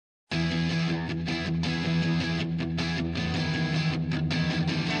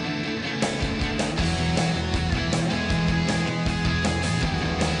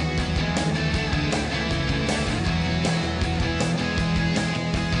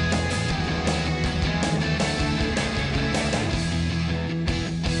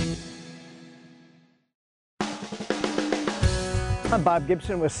I'm Bob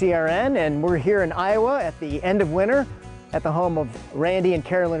Gibson with CRN, and we're here in Iowa at the end of winter at the home of Randy and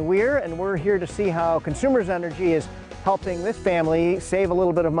Carolyn Weir, and we're here to see how Consumers Energy is helping this family save a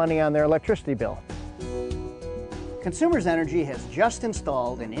little bit of money on their electricity bill. Consumers Energy has just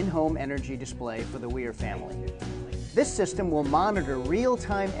installed an in-home energy display for the Weir family. This system will monitor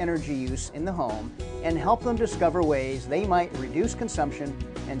real-time energy use in the home and help them discover ways they might reduce consumption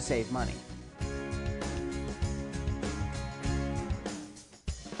and save money.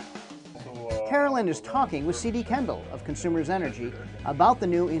 Carolyn is talking with C.D. Kendall of Consumers Energy about the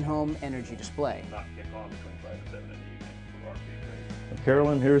new in-home energy display.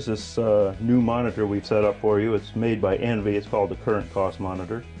 Carolyn, here's this new monitor we've set up for you. It's made by Envy. It's called the Current Cost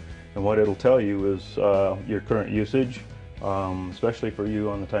Monitor. And what it'll tell you is your current usage, especially for you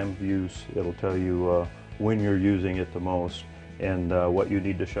on the time of use. It'll tell you when you're using it the most and what you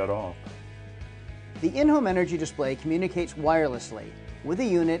need to shut off. The in-home energy display communicates wirelessly with a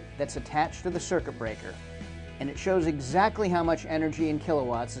unit that's attached to the circuit breaker, and it shows exactly how much energy in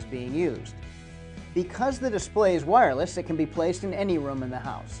kilowatts is being used. Because the display is wireless, it can be placed in any room in the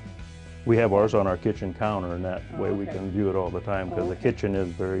house. We have ours on our kitchen counter, and that way we can view it all the time because the kitchen is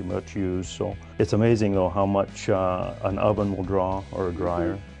very much used. So it's amazing though how much an oven will draw, or a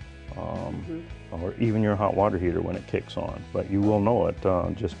dryer, or even your hot water heater when it kicks on. But you will know it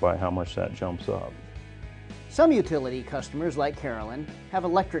just by how much that jumps up. Some utility customers, like Carolyn, have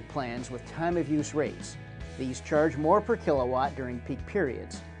electric plans with time-of-use rates. These charge more per kilowatt during peak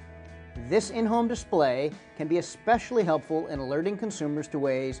periods. This in-home display can be especially helpful in alerting consumers to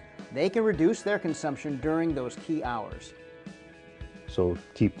ways they can reduce their consumption during those key hours. So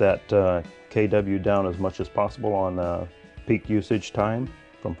keep that KW down as much as possible on peak usage time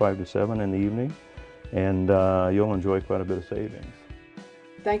from 5 to 7 in the evening, and you'll enjoy quite a bit of savings.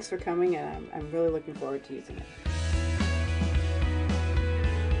 Thanks for coming, and I'm really looking forward to using it.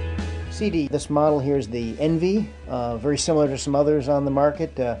 CD, this model here is the Envy, very similar to some others on the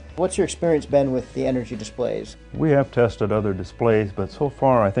market. What's your experience been with the energy displays? We have tested other displays, but so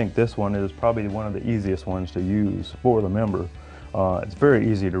far I think this one is probably one of the easiest ones to use for the member. It's very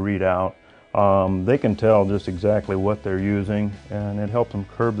easy to read out. They can tell just exactly what they're using, and it helps them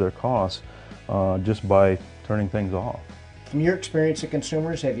curb their costs just by turning things off. From your experience at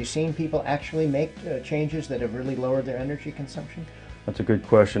Consumers, have you seen people actually make changes that have really lowered their energy consumption? That's a good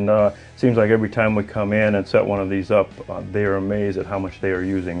question. Seems like every time we come in and set one of these up, they are amazed at how much they are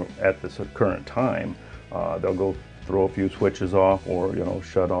using at this current time. They'll go throw a few switches off, or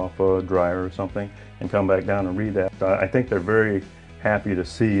shut off a dryer or something, and come back down and read that. I think they're very happy to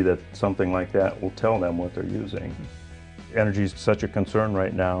see that something like that will tell them what they're using. Energy is such a concern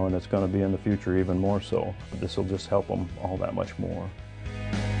right now, and it's going to be in the future even more so. This will just help them all that much more.